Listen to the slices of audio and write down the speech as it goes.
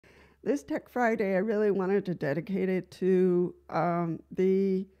this Tech Friday, I really wanted to dedicate it to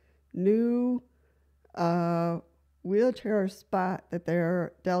the new uh, wheelchair spot that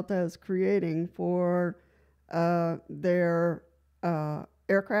their Delta is creating for their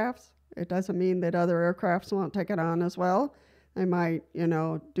aircrafts. It doesn't mean that other aircrafts won't take it on as well. They might,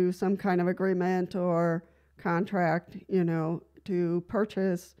 do some kind of agreement or contract, to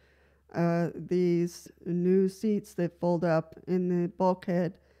purchase these new seats that fold up in the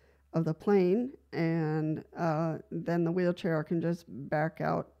bulkhead of the plane, and then the wheelchair can just back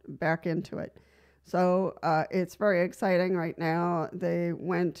into it. So it's very exciting right now. They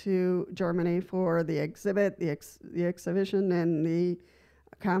went to Germany for the exhibit, the exhibition, and the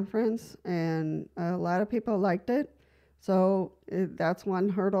conference, and a lot of people liked it. So that's one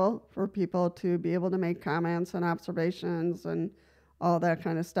hurdle for people to be able to make comments and observations and all that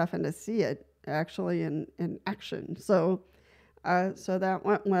kind of stuff, and to see it actually in action. So that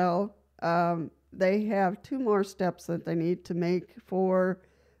went well. They have two more steps that they need to make for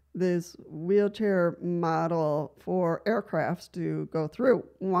this wheelchair model for aircrafts to go through.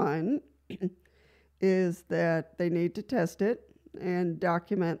 One is that they need to test it and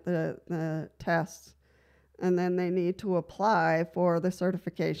document the tests, and then they need to apply for the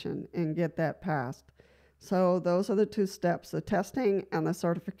certification and get that passed. So those are the two steps, the testing and the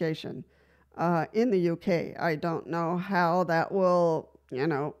certification. In the UK, I don't know how that will,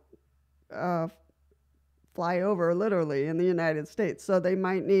 uh, fly over literally in the United States. So they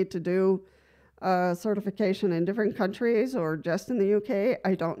might need to do certification in different countries or just in the UK.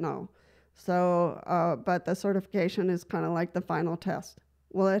 I don't know. So, but the certification is kind of like the final test.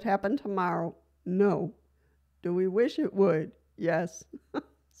 Will it happen tomorrow? No. Do we wish it would? Yes.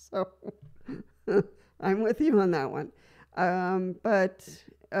 So I'm with you on that one. But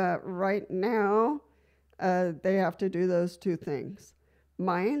right now, they have to do those two things.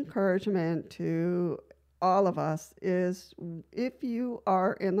 My encouragement to all of us is, if you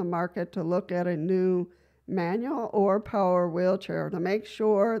are in the market to look at a new manual or power wheelchair, to make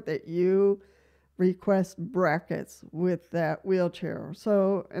sure that you request brackets with that wheelchair.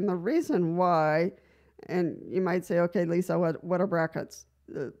 So, and the reason why, and you might say, okay, Lisa, what are brackets?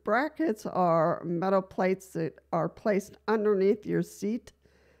 The brackets are metal plates that are placed underneath your seat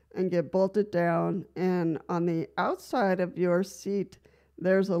and get bolted down, and on the outside of your seat,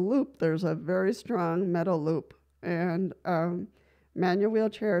 there's a loop. There's a very strong metal loop, and manual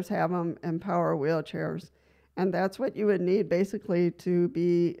wheelchairs have them, and power wheelchairs. And that's what you would need basically to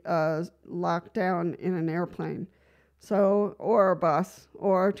be locked down in an airplane, so, or a bus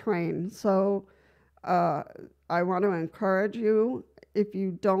or a train. So I want to encourage you, if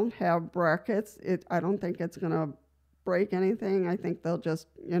you don't have brackets, I don't think it's going to break anything. I think they'll just,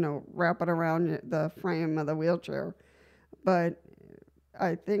 wrap it around the frame of the wheelchair. But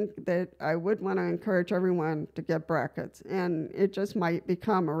I think that I would want to encourage everyone to get brackets, and it just might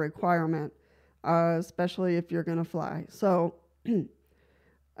become a requirement, especially if you're going to fly. So,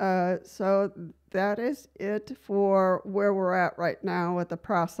 so that is it for where we're at right now with the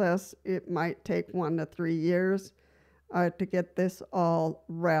process. It might take 1 to 3 years to get this all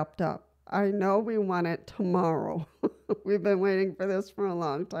wrapped up. I know we want it tomorrow. We've been waiting for this for a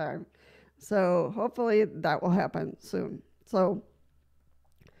long time. So hopefully that will happen soon. So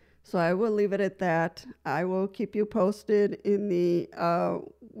I will leave it at that. I will keep you posted in the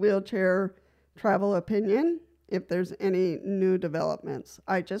wheelchair travel opinion if there's any new developments.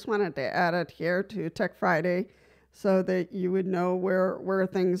 I just wanted to add it here to Tech Friday so that you would know where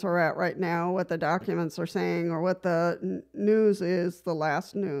things are at right now, what the documents are saying, or what the news is, the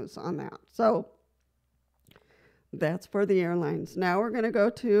last news on that. So that's for the airlines. Now we're going to go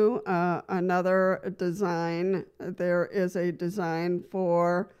to another design. There is a design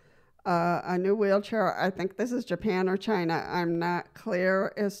for a new wheelchair. I think this is Japan or China. I'm not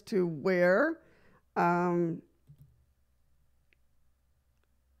clear as to where.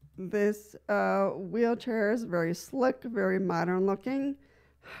 This wheelchair is very slick, very modern looking.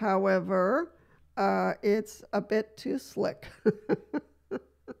 However, it's a bit too slick.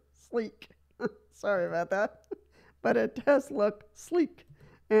 Sleek. Sorry about that. But it does look sleek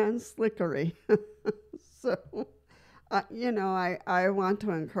and slickery. So, I want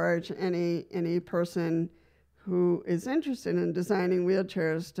to encourage any person who is interested in designing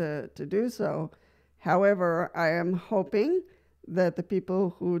wheelchairs to do so. However, I am hoping that the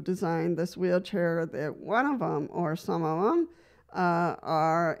people who designed this wheelchair, that one of them or some of them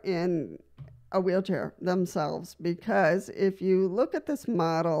are in a wheelchair themselves. Because if you look at this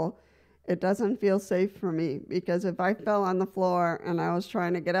model, it doesn't feel safe for me, because if I fell on the floor and I was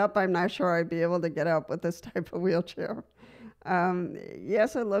trying to get up, I'm not sure I'd be able to get up with this type of wheelchair.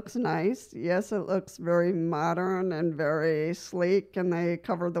 Yes, it looks nice. Yes, it looks very modern and very sleek, and they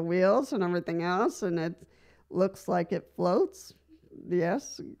cover the wheels and everything else, and it looks like it floats.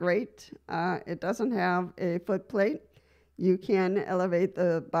 Yes, great. It doesn't have a foot plate. You can elevate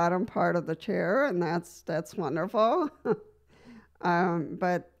the bottom part of the chair, and that's wonderful.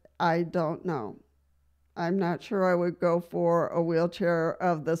 But I don't know. I'm not sure I would go for a wheelchair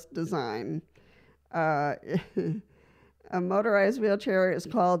of this design. Uh, a motorized wheelchair is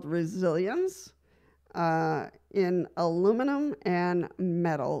called Resilience in aluminum and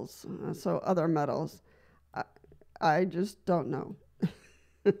metals, so other metals. I, I just don't know.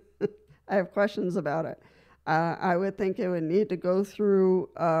 I have questions about it. I would think it would need to go through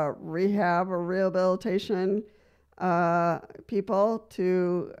rehab or rehabilitation people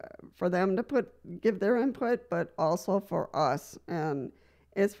to for them to give their input, but also for us. And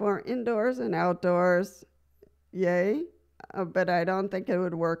it's for indoors and outdoors. Yay. But I don't think it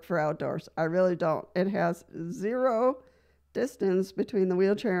would work for outdoors. I really don't. It has zero distance between the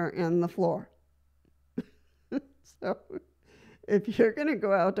wheelchair and the floor. So if you're going to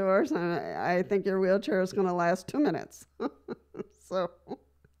go outdoors, I think your wheelchair is going to last 2 minutes. So,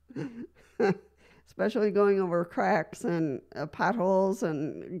 especially going over cracks and potholes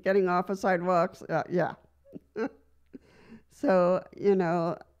and getting off of sidewalks. Yeah. So,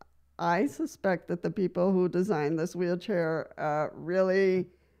 I suspect that the people who designed this wheelchair really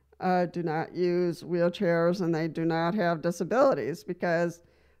do not use wheelchairs and they do not have disabilities, because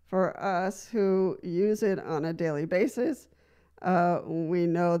for us who use it on a daily basis, we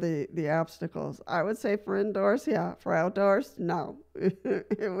know the obstacles. I would say for indoors, yeah. For outdoors, no.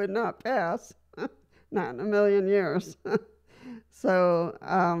 It would not pass. Not in a million years. So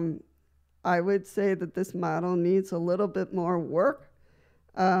I would say that this model needs a little bit more work.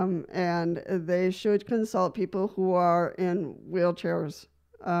 And they should consult people who are in wheelchairs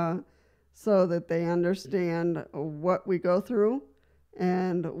so that they understand what we go through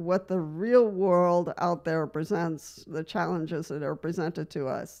and what the real world out there presents, the challenges that are presented to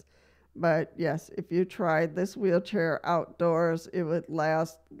us. But yes, if you tried this wheelchair outdoors, it would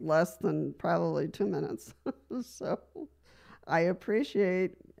last less than probably 2 minutes. So I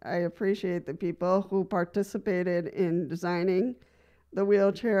appreciate the people who participated in designing the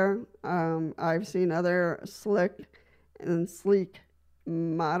wheelchair. I've seen other slick and sleek,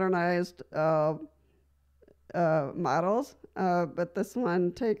 modernized models, but this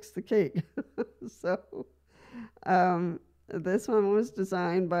one takes the cake. So this one was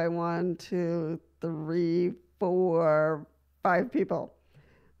designed by 1, 2, 3, 4, 5 people.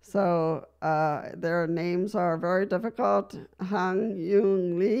 So their names are very difficult: Hang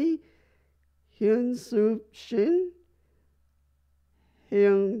Yoon Lee, Hyun Soo Shin,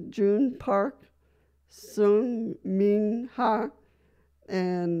 Hyung Jun Park, Sung Min Ha,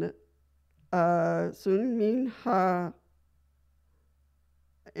 and Sung Min Ha,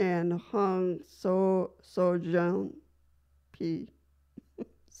 and Hong Sojun P.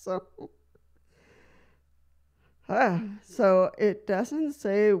 So, so it doesn't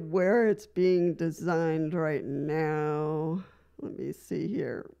say where it's being designed right now. Let me see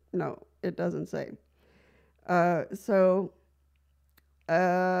here. No, it doesn't say.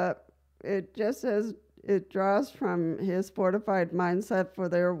 It just says it draws from his fortified mindset for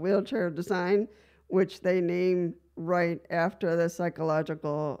their wheelchair design, which they name right after the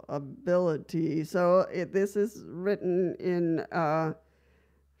psychological ability. So this is written in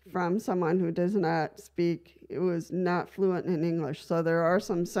from someone who does not speak, it was not fluent in English. So there are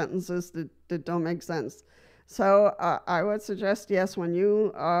some sentences that don't make sense. So I would suggest, yes, when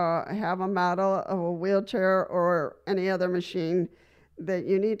you have a model of a wheelchair or any other machine, that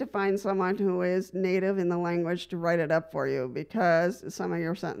you need to find someone who is native in the language to write it up for you, because some of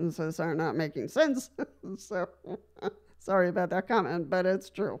your sentences are not making sense. So sorry about that comment, but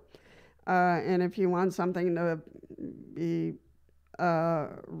it's true. And if you want something to be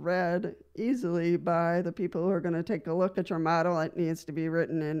read easily by the people who are going to take a look at your model, it needs to be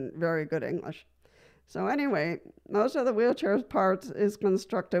written in very good English. So anyway, most of the wheelchair parts is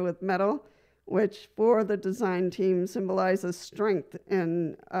constructed with metal, which for the design team symbolizes strength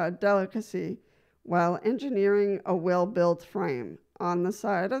and delicacy, while engineering a well-built frame. On the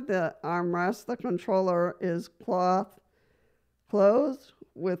side of the armrest, the controller is closed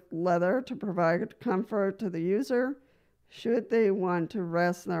with leather to provide comfort to the user, should they want to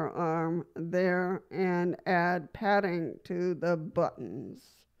rest their arm there, and add padding to the buttons.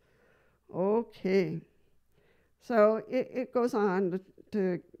 Okay. So it goes on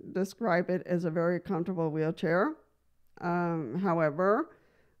to describe it as a very comfortable wheelchair. However,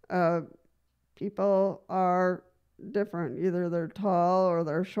 people are different. Either they're tall or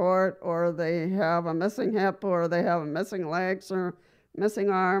they're short, or they have a missing hip, or they have missing legs or missing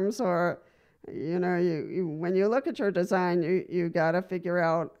arms, or when you look at your design, you got to figure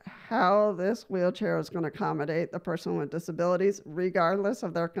out how this wheelchair is going to accommodate the person with disabilities, regardless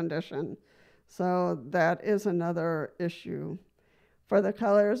of their condition. So that is another issue. For the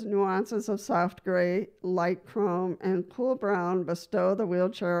colors, nuances of soft gray, light chrome, and cool brown bestow the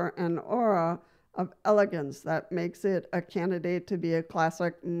wheelchair an aura of elegance that makes it a candidate to be a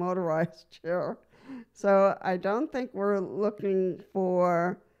classic motorized chair. So I don't think we're looking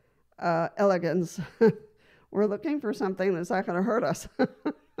for elegance. We're looking for something that's not going to hurt us,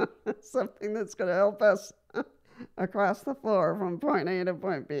 something that's going to help us across the floor from point A to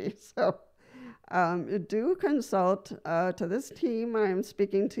point B. So do consult to this team. I'm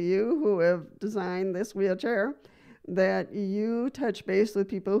speaking to you who have designed this wheelchair, that you touch base with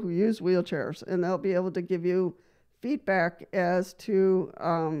people who use wheelchairs, and they'll be able to give you feedback as to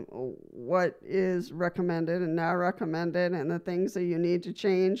what is recommended and not recommended, and the things that you need to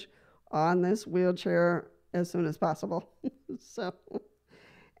change on this wheelchair as soon as possible. So,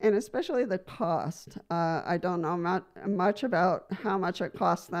 and especially the cost. I don't know much about how much it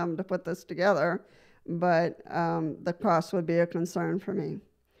costs them to put this together, but the cost would be a concern for me.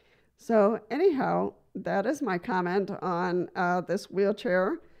 So anyhow, that is my comment on this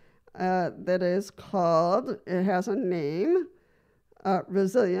wheelchair that is called, it has a name,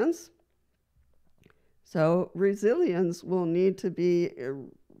 Resilience. So Resilience will need to be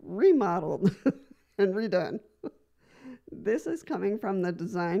remodeled and redone. This is coming from the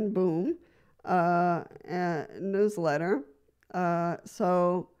Design Boom newsletter.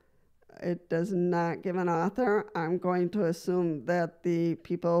 So it does not give an author. I'm going to assume that the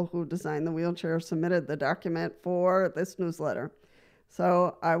people who designed the wheelchair submitted the document for this newsletter.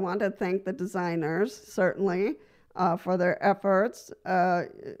 So I want to thank the designers, certainly, for their efforts,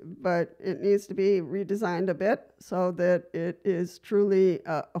 but it needs to be redesigned a bit so that it is truly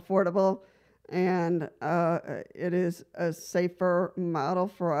affordable, and it is a safer model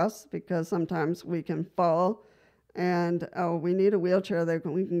for us, because sometimes we can fall, and we need a wheelchair that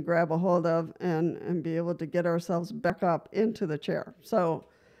we can grab a hold of and be able to get ourselves back up into the chair. So,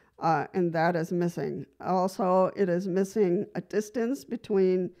 and that is missing. Also, it is missing a distance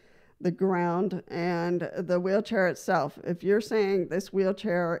between the ground and the wheelchair itself. If you're saying this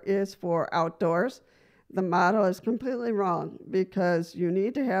wheelchair is for outdoors, the model is completely wrong, because you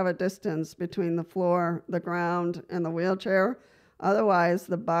need to have a distance between the floor, the ground, and the wheelchair. Otherwise,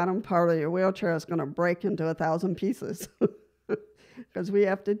 the bottom part of your wheelchair is going to break into 1,000 pieces, because we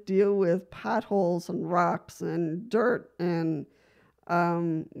have to deal with potholes and rocks and dirt, and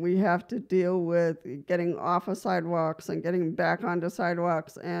we have to deal with getting off of sidewalks and getting back onto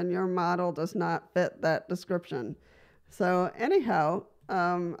sidewalks, and your model does not fit that description. So anyhow,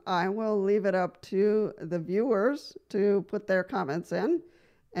 I will leave it up to the viewers to put their comments in,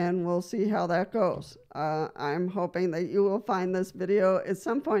 and we'll see how that goes. I'm hoping that you will find this video at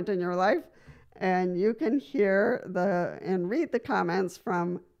some point in your life, and you can hear and read the comments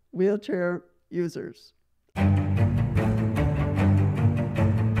from wheelchair users.